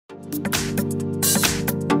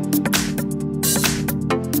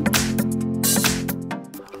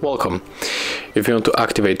Welcome. If you want to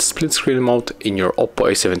activate split screen mode in your Oppo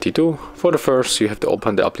A72, for the first you have to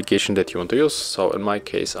open the application that you want to use. So in my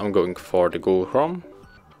case I'm going for the Google Chrome.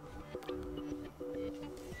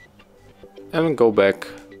 And go back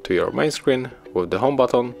to your main screen with the home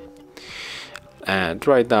button. And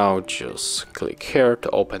right now just click here to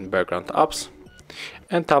open background apps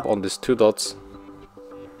and tap on these two dots,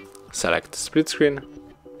 select split screen,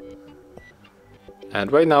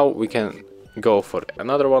 and right now we can go for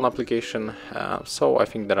another one application. So I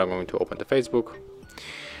think that I'm going to open the Facebook,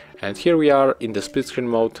 and here we are in the split screen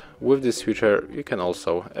mode. With this feature you can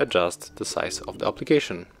also adjust the size of the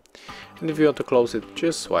application, and if you want to close it,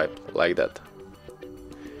 just swipe like that.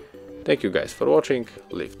 Thank you guys for watching,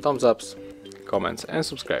 leave thumbs ups, comments and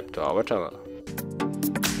subscribe to our channel.